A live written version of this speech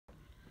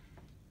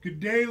Good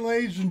day,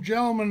 ladies and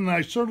gentlemen, and I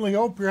certainly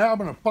hope you're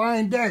having a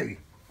fine day.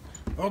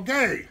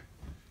 Okay,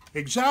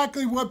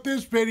 exactly what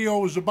this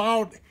video is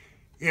about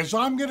is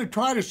I'm going to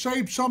try to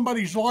save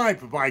somebody's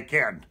life if I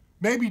can.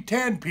 Maybe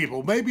 10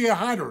 people, maybe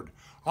 100.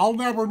 I'll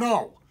never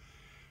know.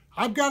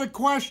 I've got a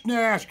question to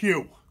ask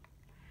you.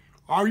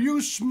 Are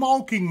you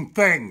smoking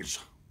things?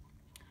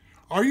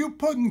 Are you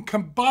putting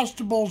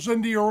combustibles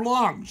into your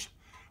lungs,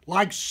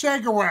 like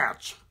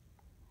cigarettes,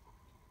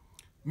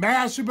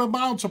 massive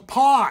amounts of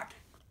pot?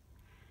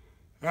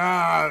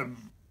 Are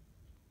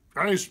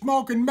you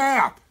smoking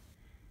meth?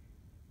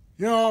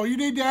 You know, you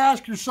need to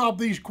ask yourself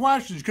these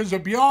questions, because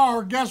if you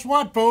are, guess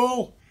what,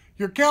 fool?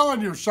 You're killing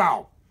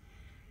yourself.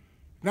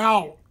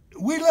 Now,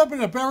 we live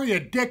in a very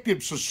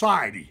addictive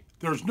society.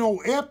 There's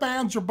no ifs,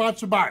 ands, or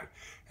buts about it.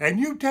 And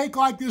you take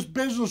like this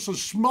business of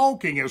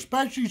smoking,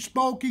 especially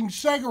smoking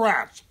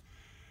cigarettes.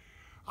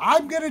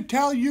 I'm going to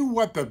tell you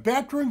what the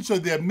veterans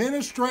of the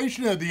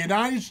administration of the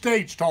United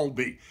States told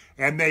me,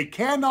 and they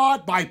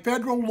cannot, by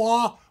federal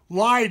law,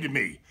 lie to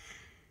me.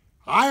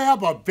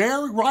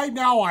 Right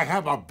now I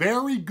have a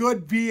very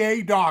good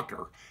VA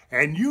doctor,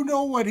 and you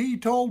know what he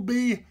told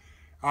me,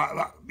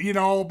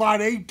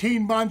 about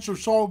 18 months or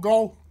so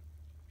ago?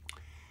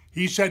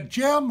 He said,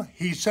 Jim,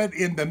 he said,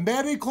 in the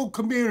medical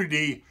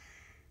community,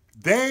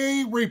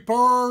 they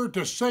refer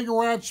to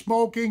cigarette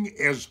smoking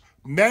as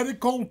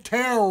medical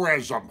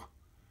terrorism.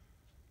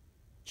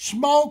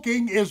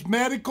 Smoking is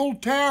medical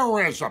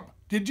terrorism.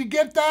 Did you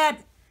get that?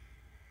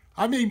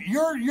 I mean,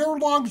 your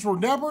lungs were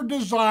never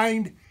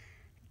designed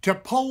to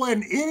pull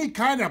in any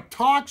kind of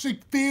toxic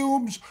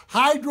fumes,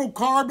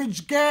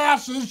 hydrocarbons,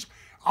 gases,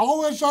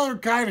 all this other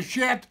kind of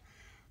shit,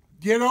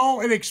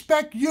 and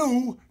expect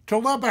you to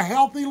live a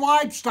healthy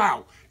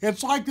lifestyle.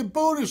 It's like the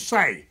Buddhists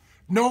say,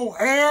 no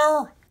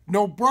air,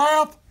 no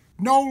breath,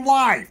 no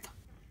life.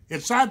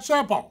 It's that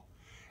simple.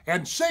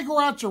 And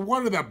cigarettes are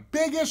one of the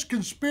biggest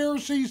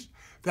conspiracies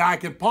that I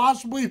could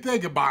possibly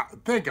think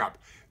of.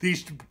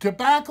 These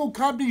tobacco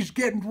companies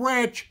getting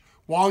rich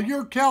while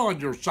you're killing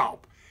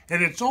yourself.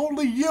 And it's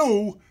only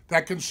you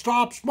that can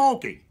stop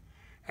smoking.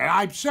 And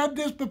I've said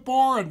this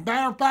before, and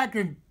matter of fact,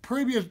 in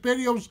previous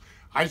videos,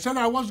 I said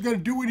I wasn't going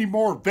to do any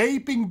more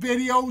vaping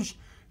videos.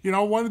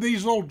 One of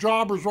these little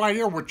jobbers right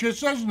here, which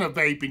just isn't a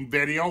vaping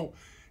video.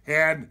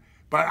 But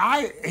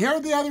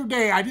here the other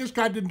day, I just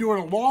got to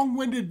doing a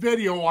long-winded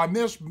video on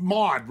this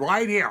mod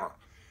right here.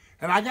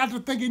 And I got to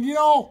thinking,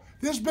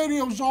 this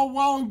video's all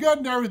well and good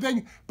and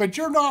everything, but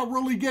you're not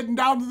really getting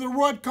down to the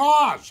root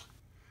cause.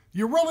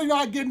 You're really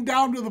not getting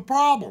down to the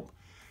problem.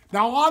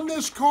 Now on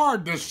this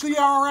card, the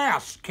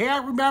CRS,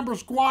 can't remember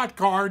squat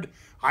card,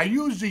 I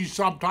use these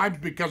sometimes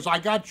because I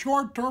got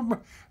short-term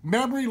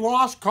memory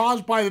loss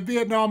caused by the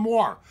Vietnam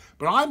War.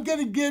 But I'm going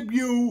to give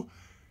you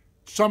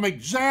some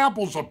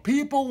examples of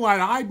people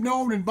that I've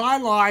known in my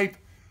life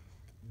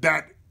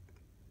that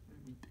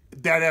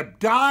have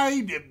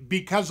died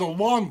because of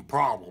lung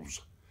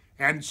problems.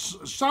 And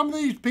some of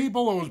these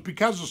people, it was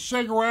because of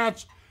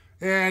cigarettes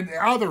and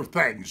other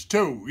things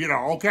too,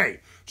 Okay,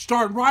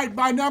 starting right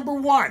by number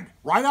one,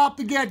 right off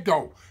the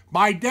get-go.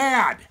 My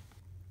dad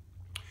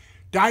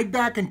died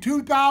back in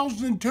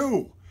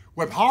 2002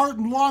 with heart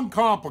and lung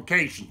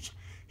complications.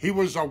 He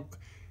was a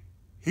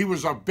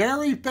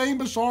very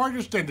famous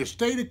artist in the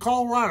state of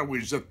Colorado. He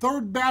was the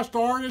third best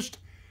artist,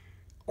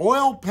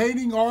 oil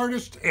painting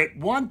artist. At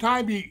one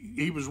time,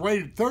 he was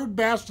rated third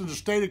best in the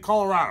state of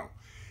Colorado.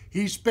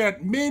 He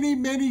spent many,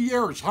 many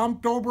years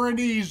humped over an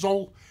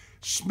easel,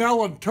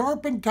 smelling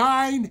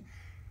turpentine.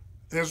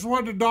 This is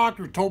what the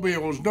doctor told me,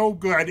 it was no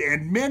good,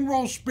 and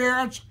mineral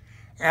spirits,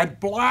 and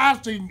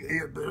blasting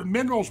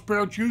mineral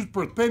spirits used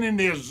for thinning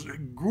his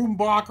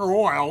Grumbacher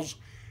oils,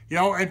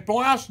 and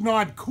blasting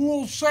on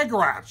cool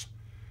cigarettes.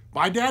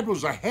 My dad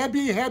was a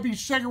heavy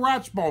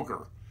cigarette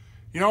smoker.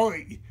 He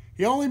only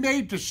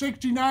made it to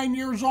 69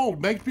 years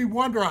old. Makes me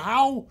wonder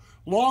how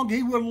long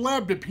he would have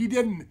lived if he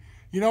didn't,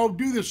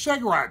 do the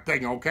cigarette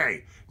thing,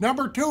 okay?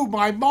 Number two,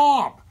 my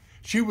mom.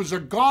 She was a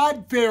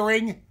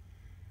God-fearing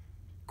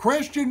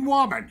Christian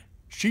woman.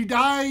 She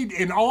died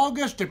in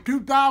August of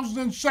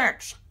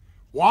 2006.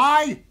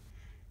 Why?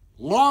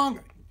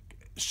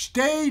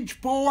 Stage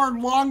 4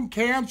 lung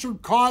cancer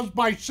caused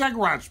by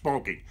cigarette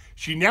smoking.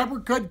 She never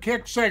could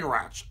kick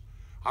cigarettes.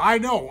 I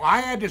know.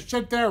 I had to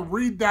sit there and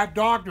read that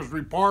doctor's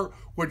report,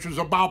 which was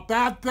about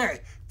that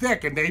thick,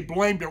 and they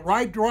blamed it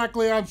right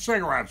directly on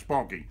cigarette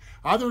smoking.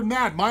 Other than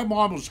that, my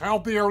mom was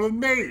healthier than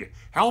me,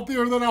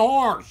 healthier than a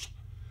horse.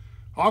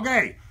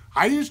 Okay,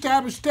 I used to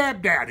have a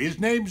stepdad. His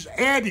name's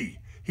Eddie.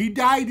 He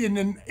died in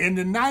the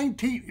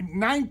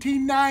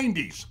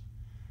 1990s.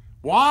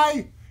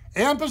 Why?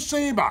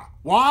 Emphysema.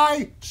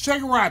 Why?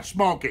 Cigarette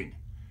smoking.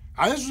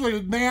 Now, this is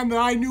a man that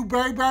I knew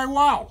very, very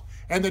well.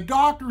 And the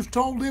doctors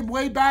told him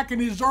way back in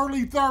his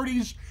early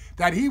 30s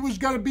that he was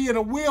going to be in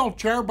a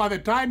wheelchair by the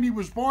time he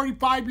was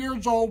 45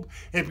 years old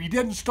if he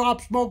didn't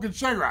stop smoking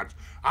cigarettes.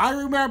 I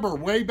remember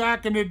way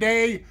back in the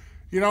day,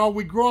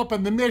 we grew up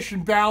in the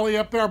Mission Valley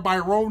up there by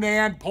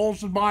Ronan,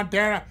 Polson,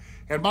 Montana,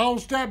 and my old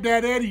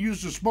stepdad Eddie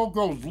used to smoke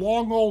those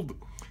long old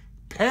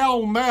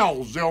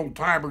pell-mells, the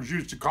old-timers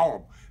used to call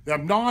them.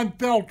 Them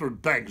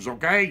non-filtered things,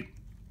 okay?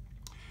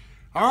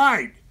 All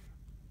right.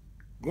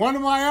 One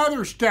of my other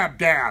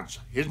stepdads,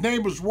 his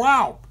name was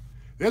Ralph.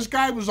 This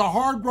guy was a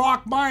hard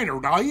rock miner.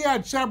 Now, he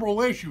had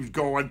several issues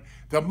going.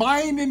 The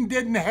mining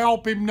didn't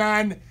help him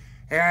none,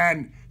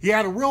 and he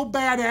had a real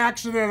bad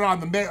accident on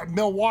the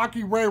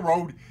Milwaukee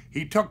Railroad.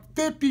 He took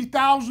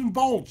 50,000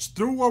 volts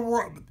through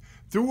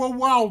a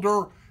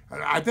welder.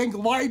 I think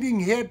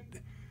lightning hit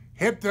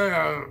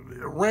the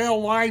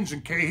rail lines,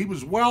 and he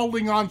was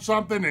welding on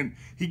something, and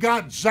he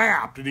got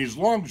zapped, and his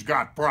lungs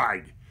got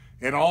fried.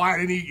 And all that,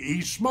 and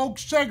he smoked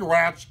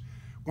cigarettes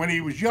when he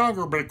was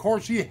younger, but of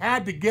course he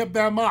had to give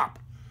them up.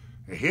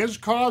 His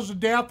cause of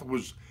death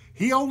was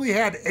he only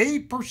had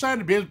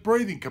 8% of his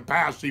breathing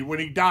capacity when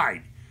he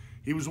died.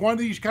 He was one of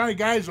these kind of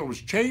guys that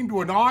was chained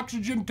to an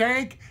oxygen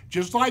tank,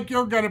 just like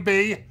you're going to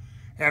be,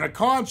 and a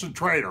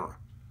concentrator.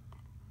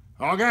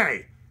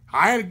 Okay,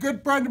 I had a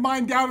good friend of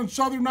mine down in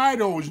southern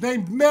Idaho. He was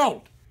named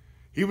Milt.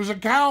 He was a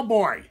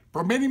cowboy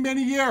for many,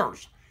 many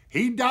years.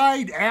 He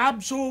died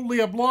absolutely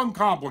of lung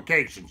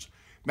complications.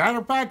 Matter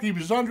of fact, he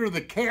was under the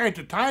care, at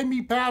the time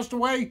he passed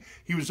away,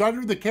 he was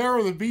under the care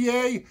of the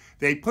VA.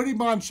 They put him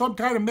on some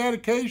kind of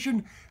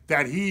medication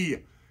that he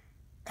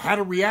had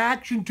a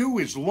reaction to.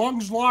 His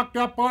lungs locked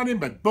up on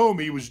him, and boom,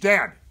 he was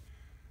dead.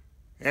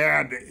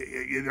 And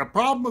the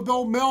problem with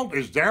old Milt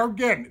is there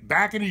again,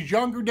 back in his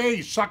younger days,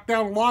 he sucked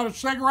down a lot of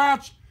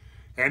cigarettes,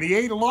 and he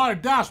ate a lot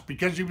of dust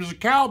because he was a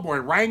cowboy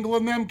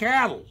wrangling them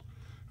cattle.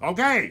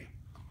 Okay.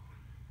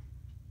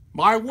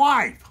 My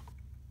wife,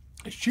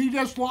 she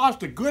just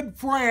lost a good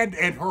friend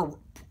and her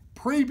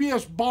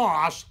previous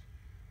boss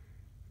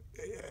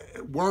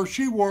where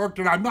she worked,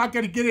 and I'm not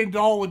going to get into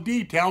all the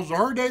details.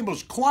 Her name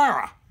was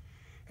Clara,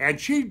 and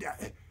she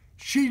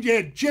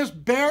had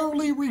just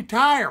barely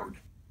retired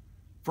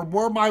from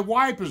where my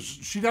wife is.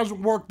 She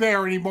doesn't work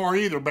there anymore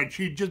either, but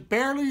she just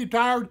barely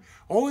retired,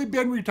 only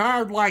been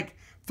retired like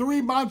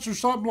 3 months or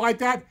something like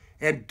that,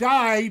 and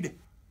died.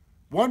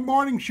 One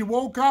morning she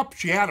woke up,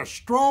 she had a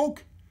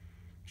stroke.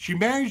 She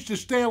managed to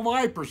stay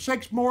alive for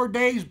 6 more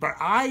days, but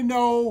I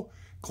know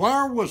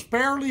Clara was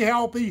fairly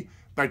healthy,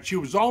 but she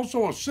was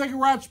also a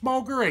cigarette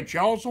smoker, and she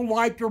also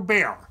liked her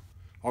beer,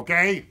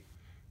 okay?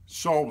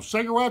 So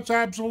cigarettes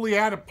absolutely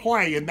had a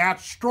play in that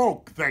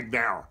stroke thing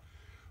there.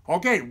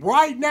 Okay,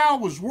 right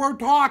now as we're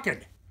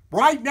talking,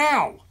 right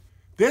now,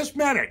 this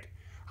minute,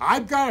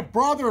 I've got a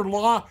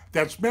brother-in-law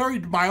that's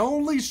married to my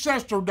only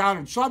sister down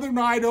in southern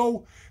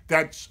Idaho.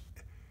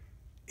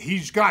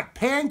 He's got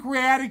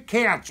pancreatic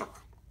cancer.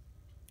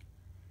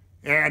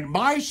 And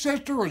my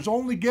sister has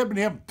only given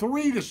him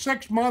 3 to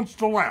 6 months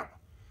to live.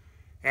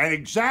 And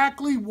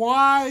exactly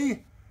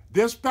why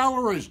this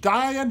fella is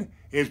dying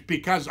is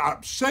because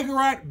of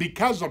cigarette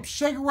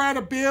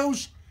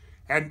abuse,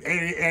 and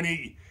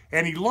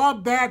he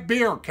loved that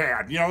beer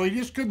can. You know, he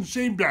just couldn't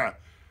seem to,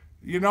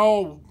 you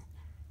know,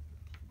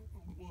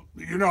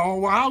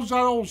 how's that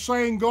old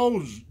saying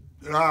goes?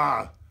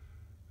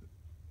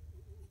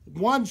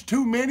 One's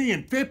too many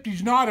and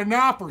 50's not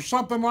enough, or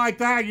something like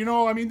that. You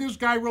know, I mean, this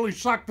guy really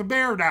sucked the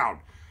bear down.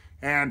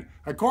 And,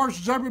 of course,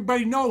 as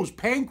everybody knows,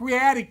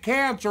 pancreatic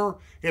cancer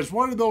is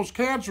one of those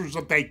cancers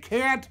that they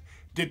can't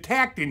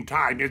detect in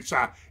time. It's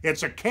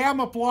a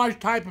camouflage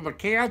type of a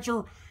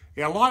cancer.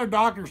 A lot of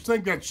doctors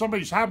think that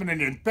somebody's having an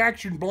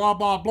infection, blah,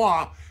 blah,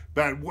 blah.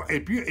 But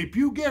if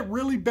you get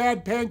really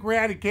bad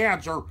pancreatic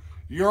cancer,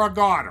 you're a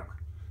goner.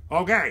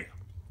 Okay.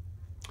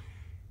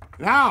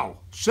 Now,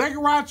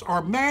 cigarettes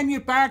are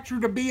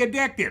manufactured to be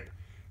addictive.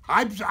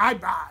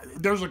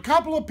 There's a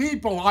couple of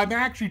people I'm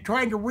actually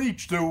trying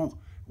to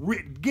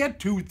get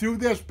to through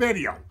this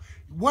video.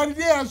 What it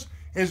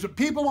is that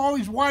people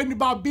always whine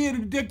about being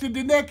addicted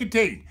to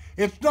nicotine.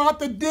 It's not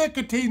the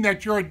nicotine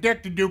that you're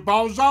addicted to,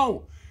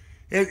 bozo.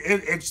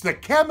 It's the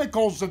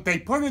chemicals that they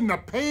put in the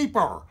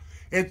paper.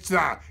 It's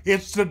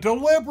the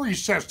delivery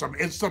system.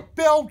 It's the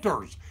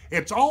filters.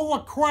 It's all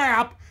the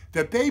crap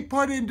that they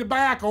put in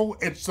tobacco.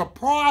 It's the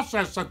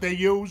process that they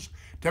use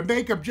to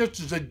make them just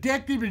as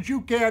addictive as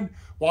you can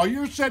while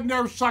you're sitting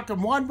there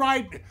sucking one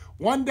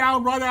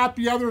down right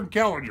after the other and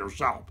killing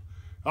yourself.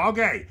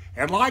 Okay,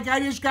 and like I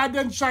just got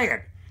done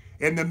saying,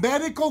 in the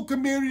medical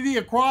community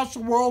across the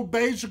world,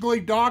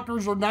 basically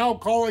doctors are now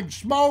calling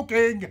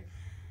smoking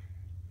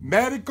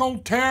medical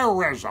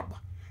terrorism.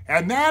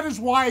 And that is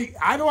why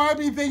I don't have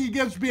anything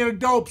against being a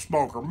dope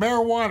smoker,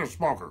 marijuana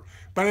smoker.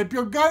 But if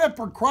you're gonna,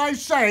 for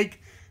Christ's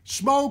sake,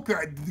 smoke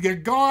the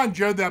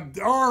ganja,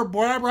 the herb,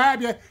 whatever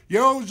have you,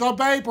 use a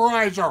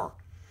vaporizer.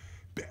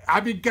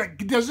 I mean,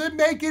 does it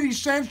make any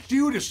sense to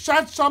you to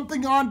set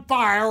something on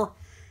fire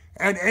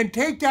and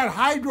take that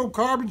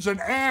hydrocarbons and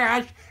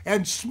ash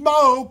and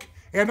smoke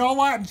and all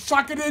that and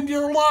suck it into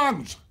your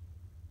lungs?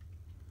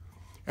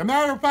 As a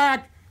matter of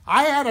fact,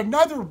 I had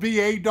another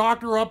VA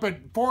doctor up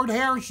at Fort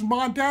Harrison,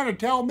 Montana,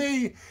 tell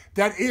me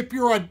that if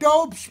you're a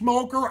dope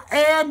smoker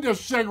and a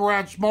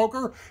cigarette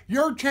smoker,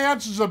 your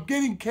chances of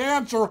getting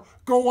cancer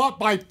go up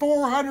by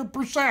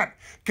 400%,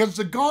 because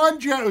the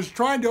ganja is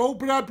trying to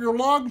open up your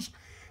lungs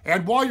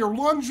And while your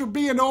lungs are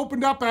being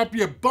opened up after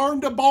you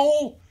burned a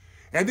bowl,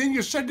 and then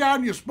you sit down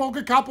and you smoke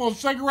a couple of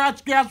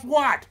cigarettes, guess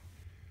what?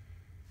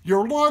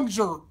 Your lungs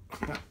are,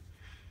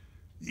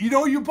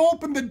 you've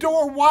opened the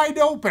door wide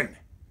open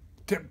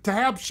to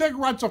have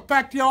cigarettes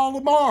affect you all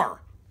the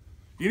more.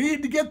 You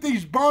need to get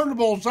these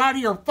burnables out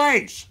of your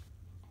face.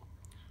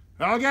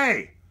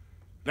 Okay.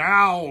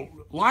 Now,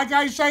 like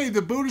I say,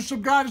 the Buddhists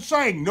have got a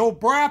saying, no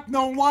breath,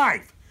 no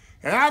life.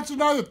 And that's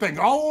another thing.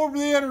 All over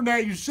the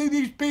internet, you see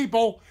these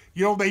people,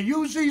 they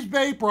use these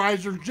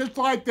vaporizers just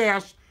like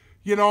this.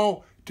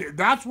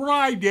 That's what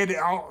I did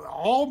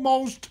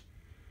almost.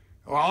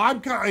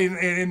 Well,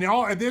 in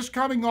this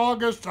coming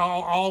August,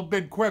 I'll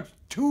been quit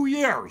 2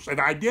 years,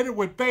 and I did it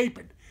with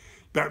vaping.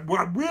 But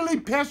what really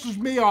pisses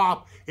me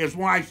off is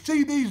when I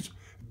see these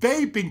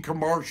vaping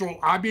commercials,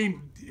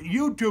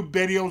 YouTube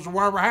videos or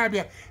whatever have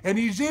you, and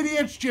these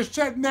idiots just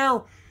sitting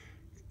there,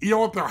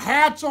 with their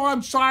hats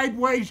on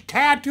sideways,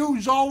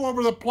 tattoos all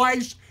over the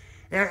place,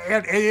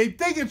 and they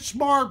think it's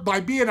smart by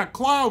being a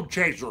cloud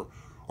chaser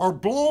or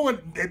blowing.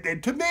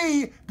 And to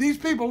me, these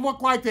people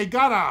look like they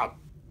got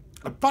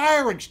a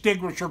fire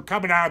extinguisher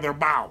coming out of their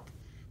mouth.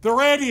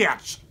 They're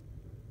idiots.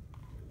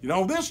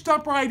 This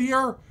stuff right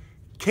here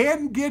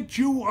can get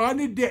you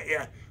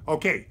unaddicted.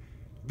 Okay,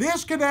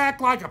 this can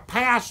act like a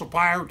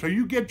pacifier till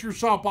you get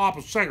yourself off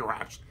of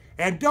cigarettes.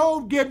 And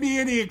don't give me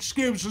any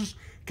excuses,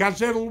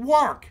 because it'll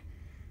work.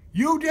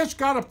 You just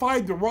got to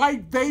find the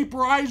right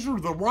vaporizer,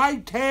 the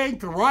right tank,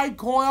 the right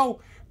coil,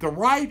 the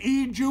right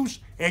e-juice,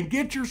 and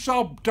get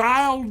yourself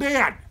dialed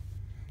in.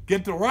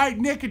 Get the right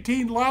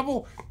nicotine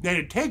level. Then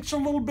it takes a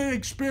little bit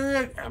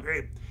of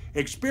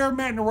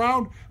experimenting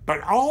around,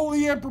 but all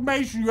the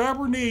information you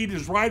ever need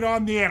is right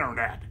on the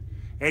internet.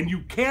 And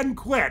you can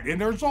quit. And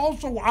there's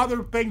also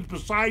other things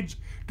besides.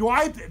 Do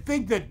I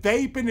think that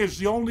vaping is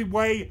the only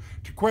way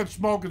to quit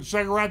smoking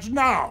cigarettes?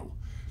 No.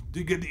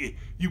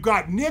 You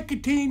got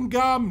nicotine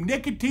gum,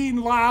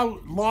 nicotine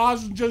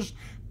lozenges,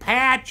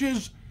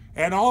 patches,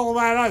 and all of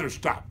that other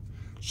stuff.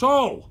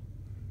 So,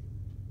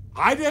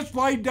 I just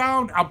laid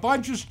down a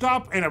bunch of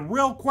stuff in a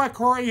real quick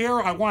hurry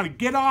here. I want to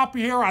get off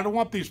of here. I don't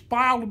want this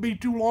file to be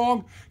too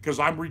long because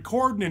I'm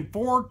recording in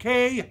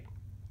 4K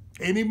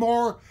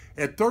anymore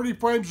at 30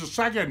 frames a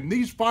second, and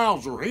these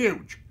files are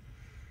huge.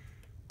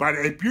 But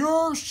if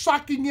you're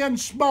sucking in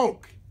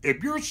smoke,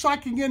 if you're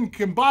sucking in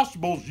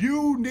combustibles,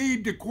 you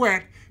need to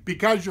quit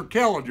because you're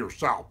killing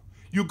yourself.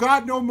 You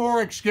got no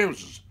more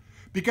excuses.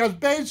 Because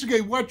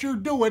basically what you're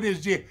doing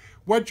is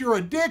what you're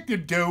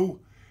addicted to.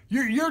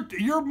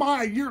 Your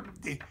mind,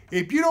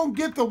 if you don't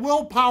get the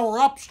willpower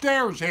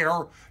upstairs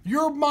here,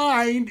 your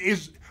body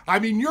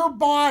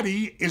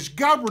is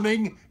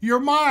governing your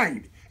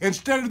mind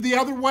instead of the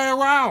other way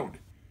around.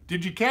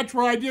 Did you catch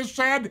what I just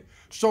said?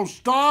 So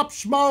stop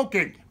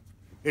smoking.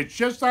 It's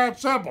just that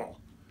simple.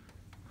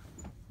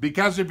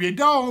 Because if you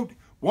don't,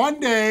 one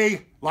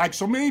day, like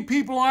so many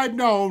people I've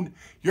known,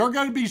 you're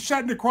going to be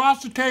sitting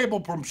across the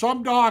table from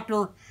some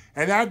doctor,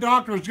 and that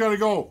doctor is going to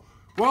go,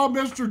 well,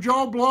 Mr.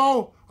 Joe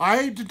Blow, I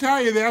hate to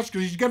tell you this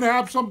because he's going to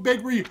have some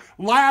big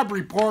lab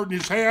report in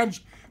his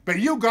hands, but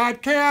you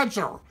got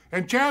cancer,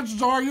 and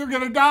chances are you're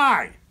going to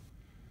die.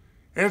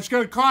 And it's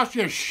going to cost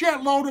you a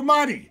shitload of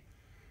money.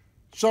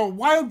 So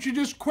why don't you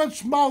just quit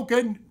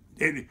smoking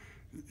and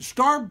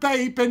start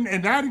vaping,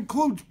 and that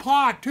includes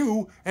pot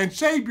too, and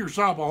save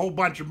yourself a whole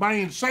bunch of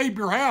money and save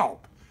your health.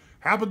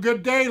 Have a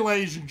good day,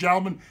 ladies and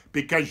gentlemen,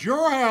 because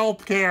your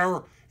health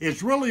care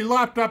is really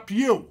left up to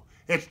you.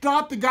 It's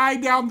not the guy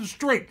down the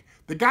street.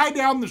 The guy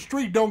down the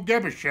street don't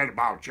give a shit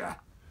about you.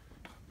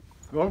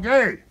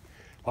 Okay,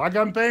 like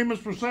I'm famous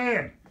for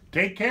saying,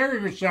 take care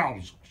of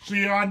yourselves.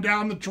 See you on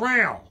down the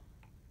trail.